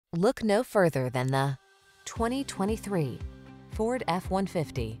Look no further than the 2023 Ford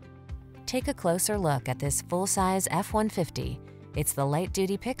F-150. Take a closer look at this full-size F-150. It's the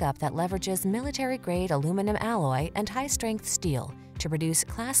light-duty pickup that leverages military-grade aluminum alloy and high-strength steel to produce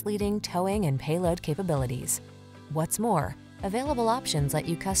class-leading towing and payload capabilities. What's more, available options let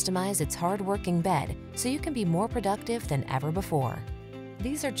you customize its hard-working bed so you can be more productive than ever before.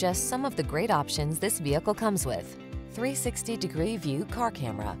 These are just some of the great options this vehicle comes with: 360-degree view car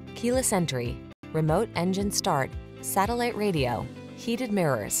camera, keyless entry, remote engine start, satellite radio, heated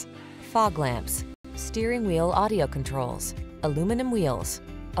mirrors, fog lamps, steering wheel audio controls, aluminum wheels,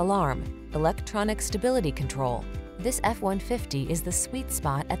 alarm, electronic stability control. This F-150 is the sweet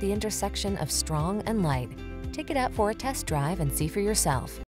spot at the intersection of strong and light. Take it out for a test drive and see for yourself.